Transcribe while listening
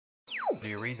Do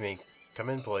you read me? Come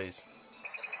in, please.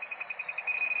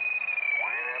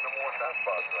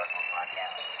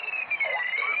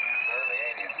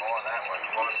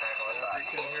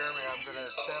 If you can hear me, I'm going to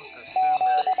attempt to send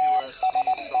that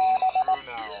QSB song through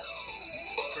now.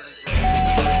 Pretty good.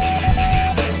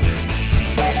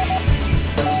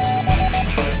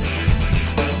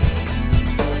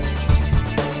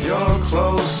 You're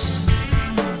close,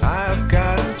 I've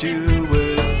got you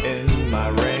within my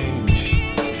range.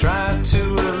 Try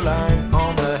to align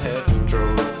on the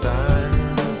heterodyne.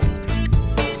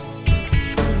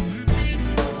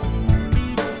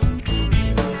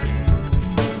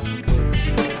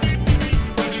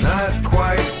 Not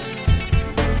quite,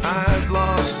 I've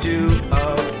lost you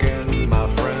again, my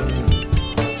friend.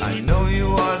 I know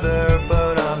you are there,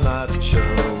 but I'm not sure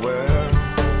where.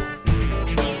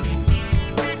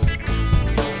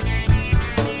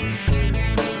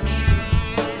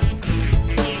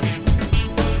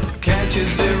 Can't you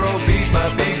zero beat my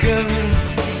beacon?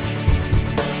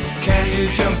 Can you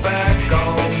jump back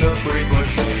on the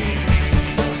frequency?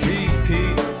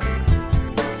 Repeat,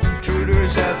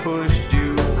 intruders have pushed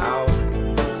you out.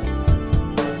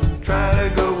 Try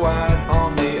to go wide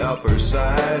on the upper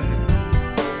side.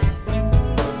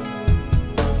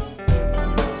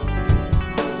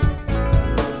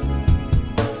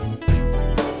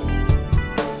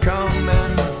 Come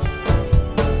in,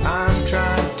 I'm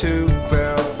trying to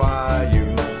clarify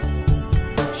you.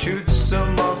 Shoot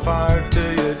some more fire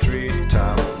to your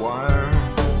treetop wire.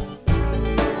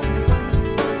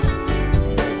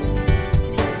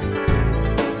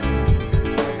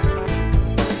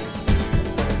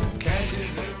 Can't you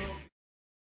zero?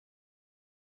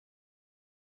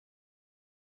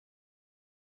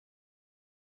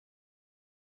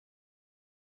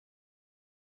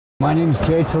 My name is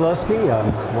Jay Terlusky.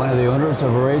 I'm one of the owners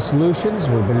of Array Solutions.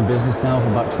 We've been in business now for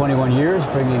about 21 years,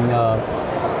 bringing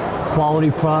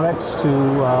quality products to,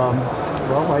 well,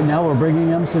 right now we're bringing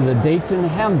them to the Dayton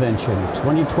Hamvention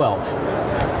 2012.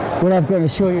 What I'm going to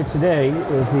show you today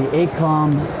is the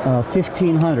ACOM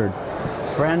 1500,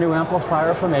 brand new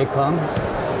amplifier from ACOM.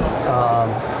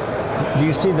 Do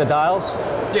you see the dials?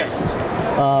 Yeah.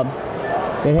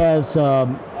 It has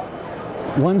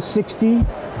 160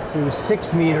 to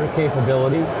 6 meter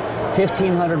capability,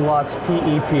 1500 watts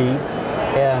PEP,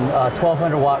 and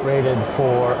 1200 watt rated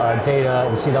for data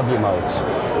and CW modes.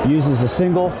 Uses a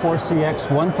single 4CX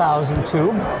 1000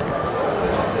 tube.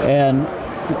 And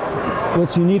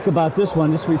what's unique about this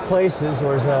one, this replaces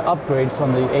or is an upgrade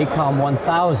from the ACOM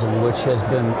 1000, which has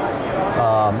been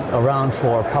around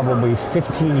for probably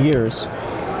 15 years.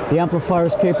 The amplifier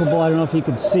is capable, I don't know if you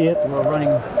can see it, we're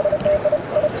running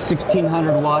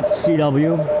 1600 watts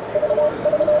CW.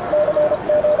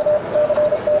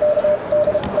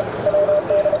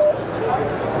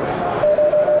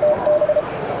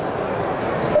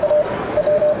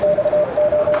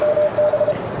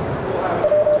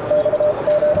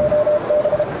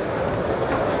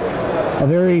 A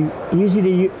very easy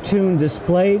to tune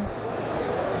display. You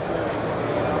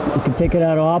can take it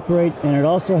out to operate, and it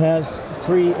also has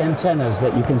 3 antennas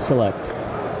that you can select.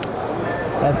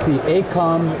 That's the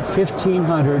ACOM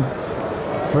 1500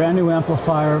 brand new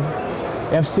amplifier.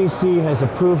 FCC has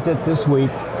approved it this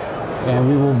week, and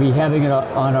we will be having it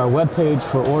on our webpage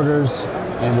for orders,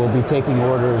 and we'll be taking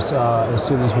orders as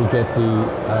soon as we get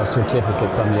the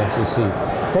certificate from the FCC.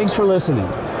 Thanks for listening.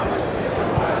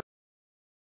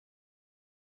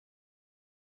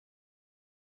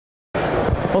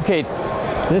 Okay,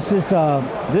 this is a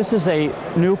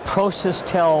new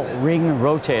ProSystel ring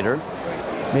rotator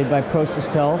made by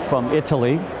ProSystel from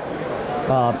Italy.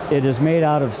 It is made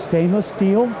out of stainless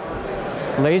steel,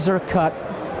 laser cut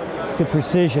to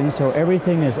precision, so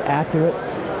everything is accurate.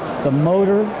 The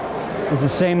motor is the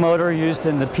same motor used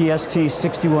in the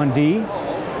PST-61D,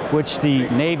 which the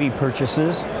Navy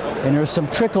purchases, and there's some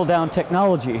trickle-down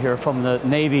technology here from the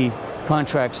Navy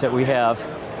contracts that we have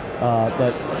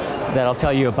that I'll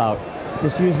tell you about.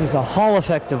 This uses a Hall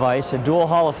effect device, a dual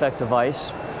Hall effect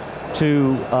device,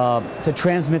 to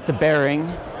transmit the bearing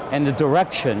and the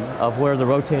direction of where the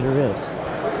rotator is.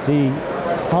 The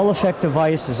Hall effect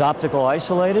device is optical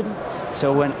isolated,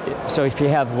 so if you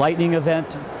have lightning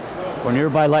event or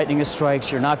nearby lightning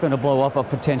strikes, you're not going to blow up a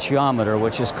potentiometer,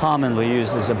 which is commonly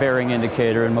used as a bearing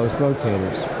indicator in most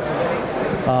rotators.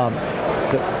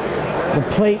 The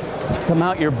plate to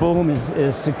mount your boom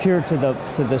is secured to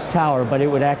this tower, but it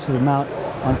would actually mount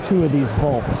on 2 of these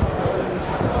bolts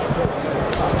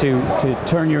to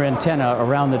turn your antenna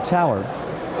around the tower.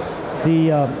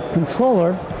 The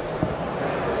controller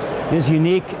is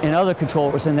unique in other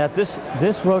controllers in that this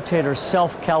rotator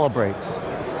self-calibrates.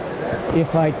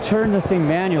 If I turn the thing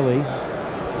manually,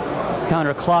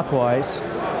 counterclockwise,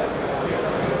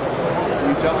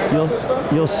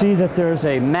 you'll see that there's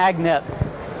a magnet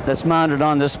that's mounted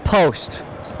on this post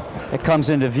that comes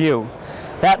into view.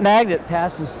 That magnet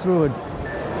passes through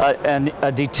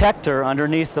a detector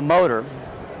underneath the motor,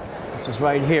 which is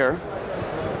right here.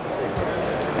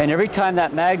 And every time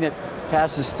that magnet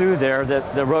passes through there,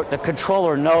 the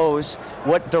controller knows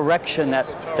what direction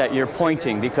that you're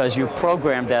pointing, because you've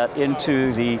programmed that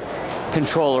into the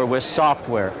controller with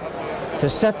software. To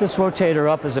set this rotator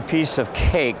up as a piece of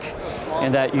cake,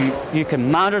 in that you can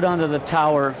mount it onto the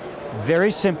tower very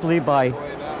simply by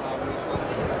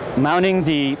mounting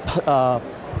the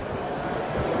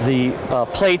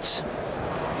plates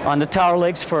on the tower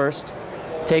legs first,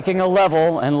 taking a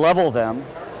level and level them,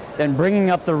 then bringing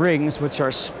up the rings, which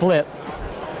are split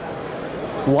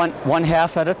one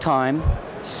half at a time,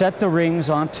 set the rings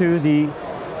onto the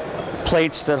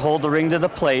plates that hold the ring to the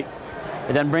plate,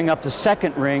 and then bring up the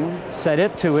second ring, set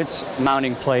it to its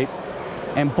mounting plate,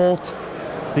 and bolt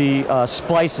the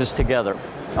splices together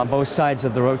on both sides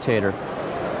of the rotator.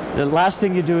 The last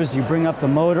thing you do is you bring up the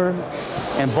motor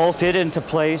and bolt it into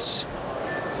place.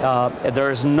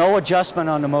 There is no adjustment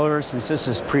on the motor since this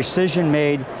is precision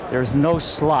made. There's no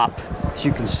slop, as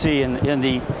you can see in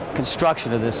the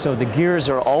construction of this. So the gears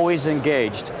are always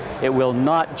engaged. It will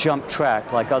not jump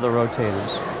track like other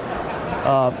rotators.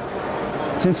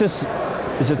 Since this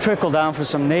is a trickle down for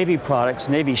some Navy products,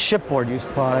 Navy shipboard use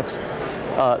products,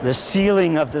 the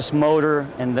sealing of this motor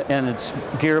and its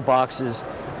gearboxes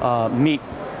meet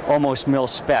almost mil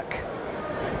spec.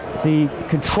 The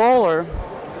controller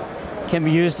can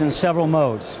be used in several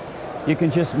modes. You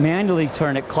can just manually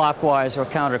turn it clockwise or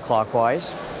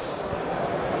counterclockwise.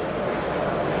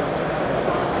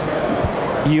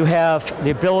 You have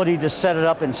the ability to set it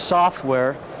up in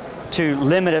software to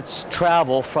limit its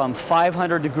travel from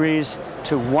 500 degrees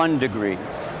to 1 degree,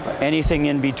 anything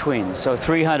in between. So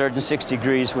 360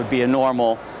 degrees would be a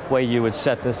normal way you would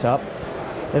set this up.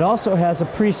 It also has a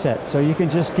preset, so you can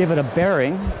just give it a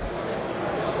bearing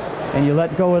and you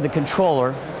let go of the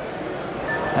controller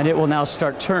and it will now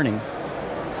start turning.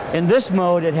 In this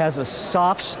mode, it has a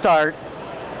soft start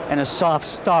and a soft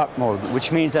stop mode,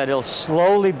 which means that it'll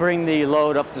slowly bring the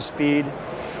load up to speed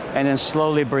and then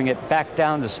slowly bring it back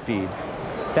down to speed.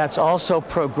 That's also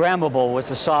programmable with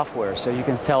the software, so you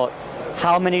can tell it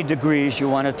how many degrees you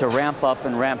want it to ramp up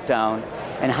and ramp down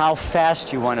and how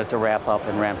fast you want it to ramp up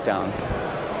and ramp down.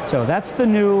 So that's the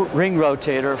new ring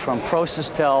rotator from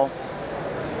ProSystel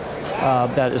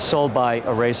that is sold by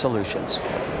Array Solutions.